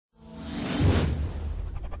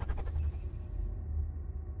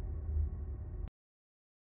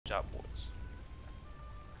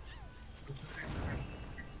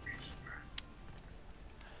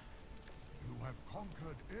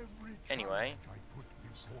Anyway,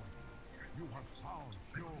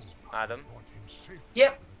 Adam.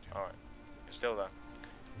 Yep. Alright, you're still there.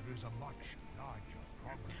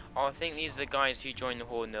 Oh, I think these are the guys who joined the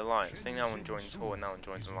Horde and the Alliance. I think that one joins Horde and that one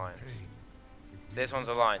joins Alliance. So this one's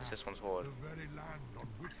Alliance, this one's Horde.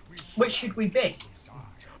 Which should we be?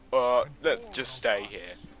 Let's just stay here.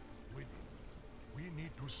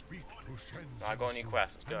 I got a new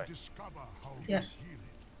quest, let's go. Yeah.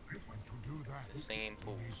 The singing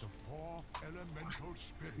pools.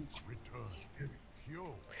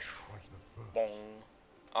 Bong.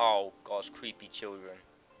 Oh gosh, creepy children.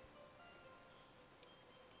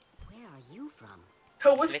 Where are you from?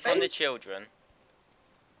 Oh, with Click on the children.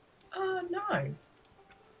 No.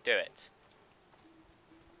 Do it.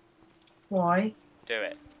 Why? Do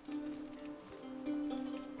it.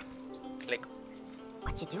 Click.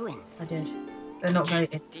 What you doing? I did. They're not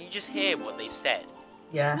voting. Do you just hear what they said?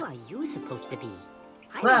 Yeah. Who are you supposed to be?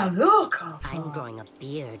 Well, look. I'm growing a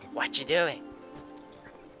beard. What you doing?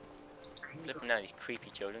 Flipping out these creepy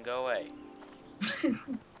children, go away.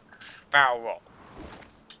 Barrel roll.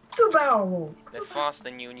 The barrel roll. They're faster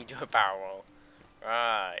than you when you do a barrel roll.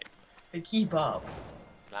 Right. They keep up.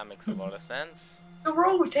 That makes a lot of sense. The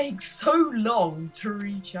roll takes so long to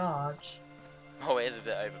recharge. Oh, it is a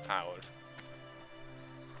bit overpowered.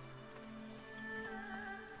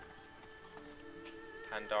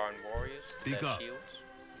 Pandaran warriors, Speak their up. shields.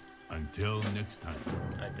 Until next time.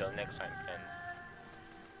 Until next time, Ken.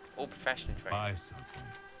 All profession training. Buy something.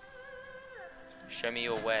 Show me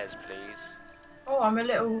your wares, please. Oh, I'm a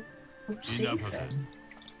little Enough of it.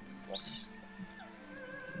 What?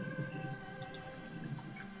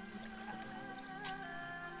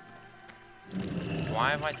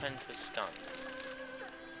 Why have I turned to a skunk?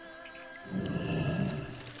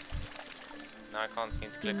 Now I can't seem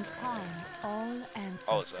to click In on it. time, all answers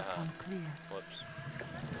Oh, it's a become clear. Whoops.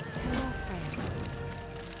 Hello, friend.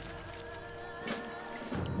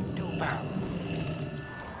 Do barrel.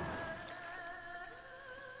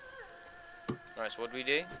 Right, so what do we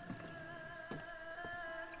do?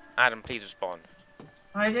 Adam, please respond.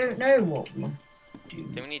 I don't know what we I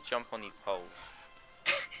think we need to jump on these poles.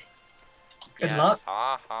 Good Yes, luck.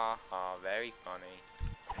 ha ha ha, very funny.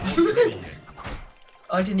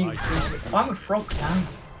 I didn't even think of it. I'm a frog now.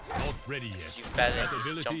 Not ready yet. You fell That in,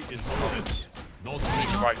 ability jump is on the not poles. ready yet. Not You need to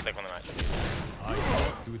ready. right click on them actually. I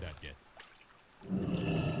cannot do that yet.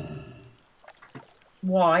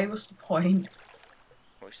 Why? What's the point?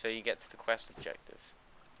 Well, so you get to the quest objective.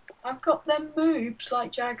 I've got them boobs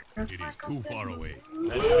like Jagger. It is too far away.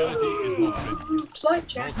 That ability is not ready yet. Boobs like Not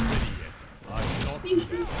Jagger. ready yet. I cannot do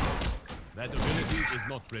that. That ability is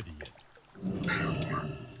not ready yet.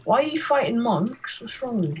 Why are you fighting monks? What's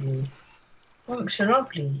wrong with you? Monks are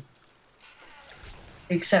lovely.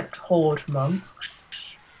 Except horde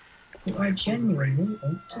monks, who I genuinely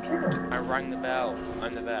want to kill. I rang the bell.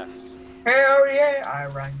 I'm the best. Hell yeah, I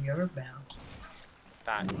rang your bell.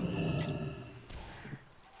 That.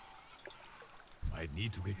 I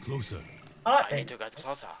need to get closer. I like I need it. to get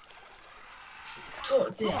closer.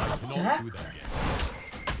 Talk this. I cannot do that yet.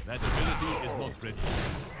 That ability is not ready yet.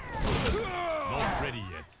 Not ready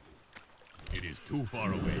yet. It is too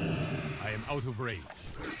far away. I am out of range.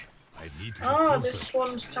 I need to get Oh, closer. this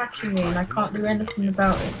one's attacking me and I can't do anything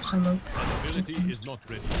about it. So I'm That ability is not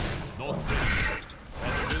ready. Not ready.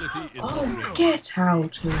 That ability is not oh, ready. get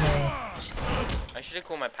out of it. I should have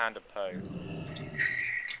called my panda Poe.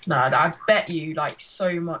 No, I bet you like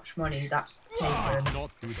so much money that's I taken.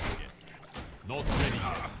 cannot do that yet. Not ready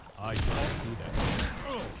yet. I cannot do that.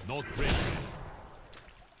 Not ready yet.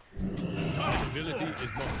 That ability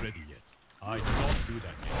is not ready yet. I cannot do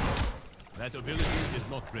that yet. That ability is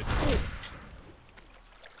not ready yet.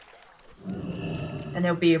 And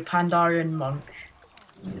there'll be a Pandarian monk.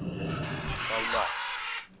 Oh no.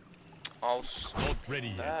 Oh, Not ready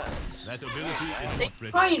yet. that. That ability is They not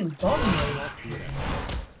ready. try and bomb I me. cannot do that.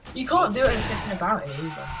 You can't do anything about it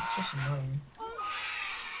either. It's just annoying.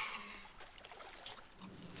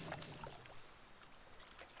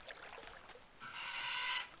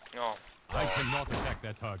 Oh, I cannot attack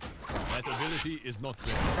that target. That ability is not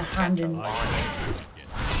ready. The hand in. I cannot do that yet.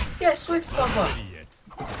 Yeah, swift Not cover. ready yet.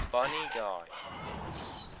 funny guy.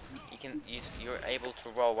 You're able to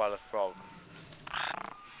roll while a frog.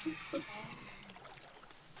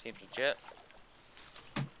 Seems legit.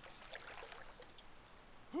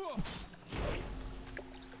 Well,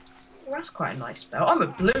 that's quite a nice belt. I'm a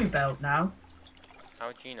blue belt now. How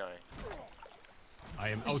would you know? I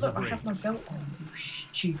am Just out look, of I have my range. belt on, you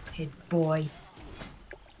stupid boy.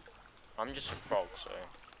 I'm just a frog, so.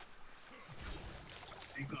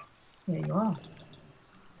 There you are.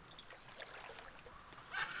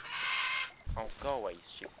 Oh, go away, you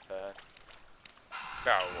stupid bird.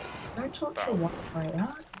 Barrel roll. Don't talk to a Barrel. wife like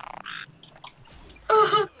that.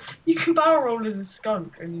 You can barrel roll as a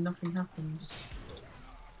skunk, only nothing happens.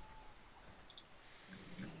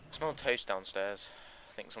 I smell toast downstairs.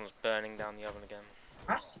 I think someone's burning down the oven again.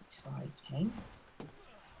 That's exciting.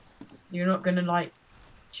 You're not gonna like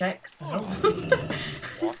check to help?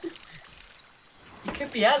 What? You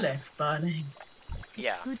could be Elif burning.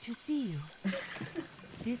 Yeah. It's good to see you.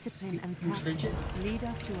 Discipline and Seems practice legit. lead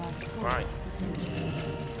us to our full Right.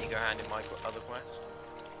 potential. You go hand in my other quest.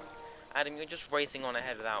 Adam, you're just racing on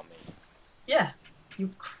ahead without me. Yeah, you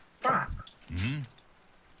crap. Hmm?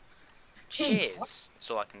 Cheers.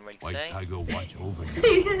 That's all I can really White say. tiger watch over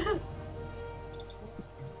you.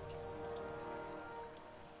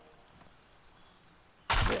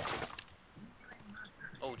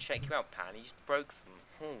 Oh, check you out, Pan. You just broke them.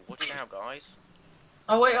 Oh, watch out, guys.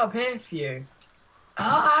 I'll wait up here for you.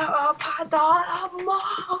 Pandaria.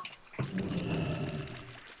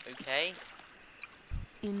 Okay.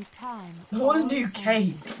 In time, What all a new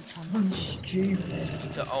cave. answers It's become so stupid.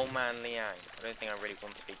 Speak to old man Liang. I don't think I really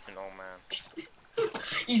want to speak to an old man.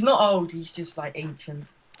 He's not old, he's just like ancient.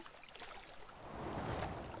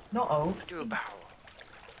 Not old. Do a barrel.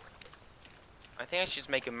 I think I should just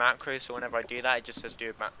make a macro so whenever I do that, it just says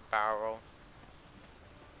do a barrel roll.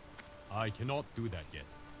 I cannot do that yet.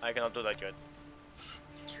 I cannot do that yet.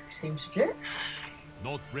 Seems legit.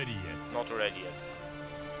 Not ready yet. Not already yet.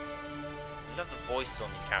 I love the voices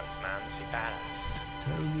on these characters, man. They're so badass.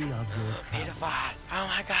 Tell me of your Beautiful. Oh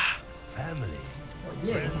my god. family, Oh,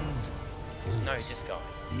 yeah. friends. No, this guy.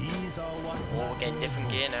 These are what Oh, we're getting different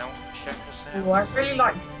gear now. Check this Oh, out. I really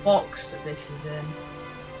like the box that this is in.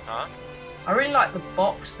 Huh? I really like the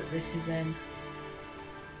box that this is in.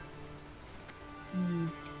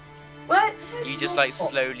 Where's You just your like box?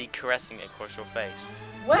 slowly caressing it across your face.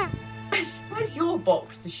 Where's your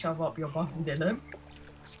box to shove up your bum, Dylan?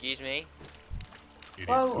 Excuse me? It is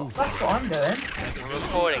Well, too that's far what I'm doing. We're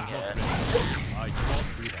recording here. I cannot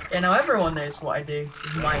do that. You know, everyone knows what I do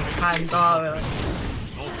with my Pandaria.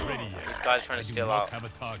 Not ready yet. This guy's trying I to do steal not out. have a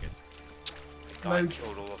target. The guy Mode.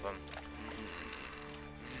 killed all of them.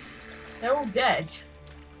 They're all dead.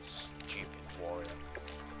 Stupid warrior.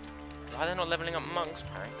 Why are they not leveling up monks,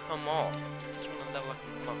 man? Come on. I just want to level up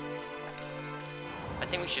a monk. I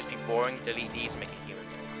think we should just be boring, delete these, make a human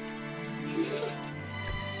monk. Then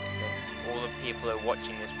all the people that are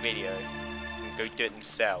watching this video can go do it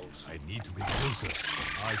themselves. I need to get closer.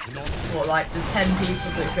 I cannot What, like the 10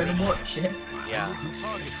 people that are gonna watch it? Yeah. to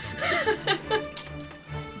target them.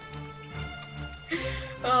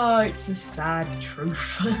 Oh, it's a sad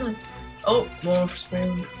truth. Oh, more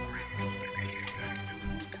offspring.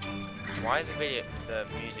 Why is the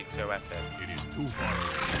music so epic? It is too far away.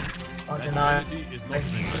 I That don't know. ability is not Maybe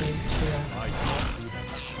ready. it is too. I cannot do that.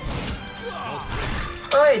 Not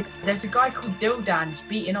ready. Oi, there's a guy called Dildan. He's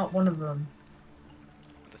beating up one of them.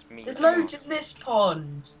 This meat. There's loads in this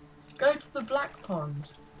pond. Go to the black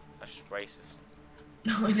pond. That's just racist.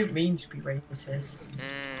 No, I didn't mean to be racist.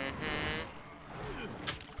 Mm-hmm.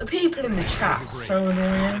 The people in the chat are so That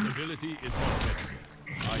annoying. ability is not ready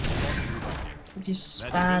yet. I cannot do that yet. They're just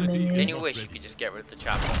That ability spamming Then it. you wish you could just get rid of the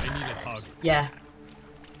chat. I need a target. Yeah.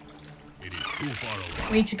 It is too far away.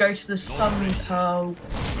 We need to go to the Sun Pearl.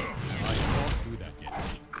 I cannot do that yet.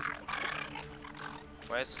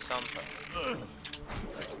 Where's the sun?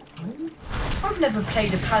 I've never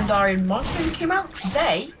played a Pandarian mod. It only came out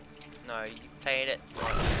today. No, you played it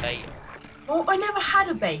like beta. Oh, I never had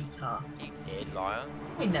a beta. You did, liar.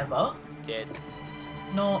 I never. You did,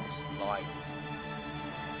 Not lie.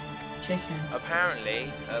 chicken.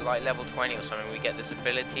 Apparently, at like level 20 or something, we get this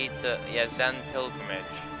ability to, Zen Pilgrimage.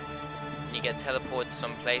 And you get teleported to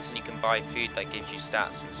some place and you can buy food that gives you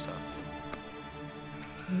stats and stuff.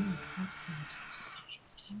 Ooh, that sounds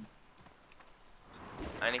exciting.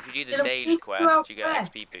 And if you do Yeah, the we daily need to do our quest, you get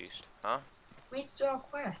quest. XP boost. Huh? We need to do our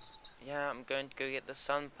quest. Yeah, I'm going to go get the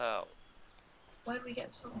Sun Pearl. Where do we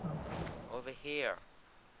get some? Over here.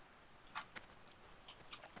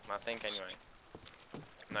 I think anyway.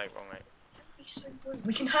 No, wrong way. That'd be so good.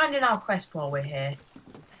 We can hand in our quest while we're here.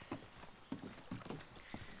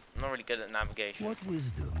 I'm not really good at navigation. What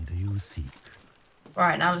wisdom do you seek?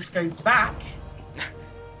 Right, now let's go back.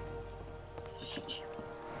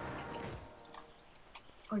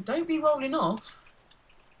 Oh, don't be rolling off.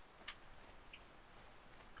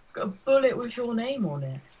 Got a bullet with your name on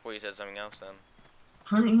it. Before you said something else then.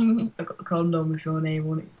 I got a condom with your name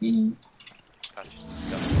on it. That's just